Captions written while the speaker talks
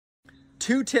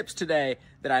2 tips today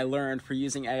that I learned for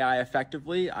using AI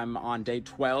effectively. I'm on day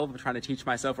 12 of trying to teach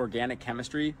myself organic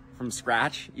chemistry from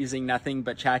scratch using nothing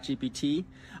but ChatGPT.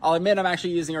 I'll admit I'm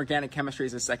actually using organic chemistry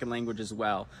as a second language as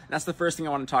well. And that's the first thing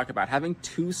I want to talk about. Having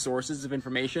 2 sources of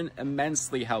information,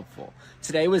 immensely helpful.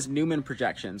 Today was Newman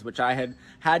projections, which I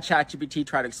had ChatGPT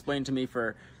try to explain to me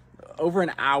for over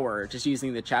an hour just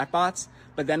using the chatbots,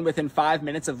 but then within 5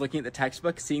 minutes of looking at the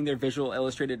textbook, seeing their visual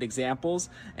illustrated examples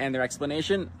and their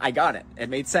explanation, I got it. It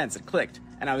made sense, it clicked,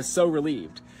 and I was so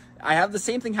relieved. I have the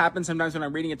same thing happen sometimes when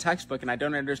I'm reading a textbook and I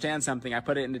don't understand something. I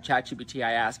put it into ChatGPT,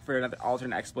 I ask for another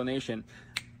alternate explanation,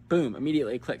 boom,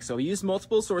 immediately it clicks. So we use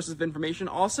multiple sources of information.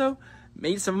 Also,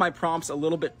 made some of my prompts a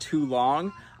little bit too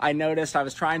long. I noticed I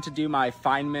was trying to do my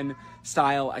Feynman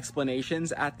style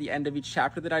explanations at the end of each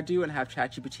chapter that I do and have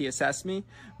ChatGPT assess me,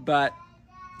 but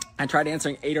I tried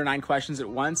answering 8 or 9 questions at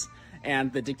once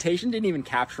and the dictation didn't even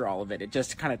capture all of it. It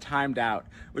just kind of timed out,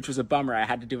 which was a bummer. I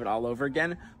had to do it all over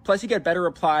again. Plus you get better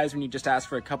replies when you just ask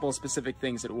for a couple of specific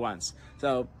things at once.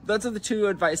 So those are the 2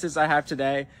 advices I have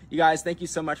today. You guys, thank you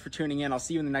so much for tuning in. I'll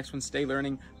see you in the next one. Stay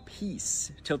learning.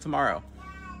 Peace. Till tomorrow.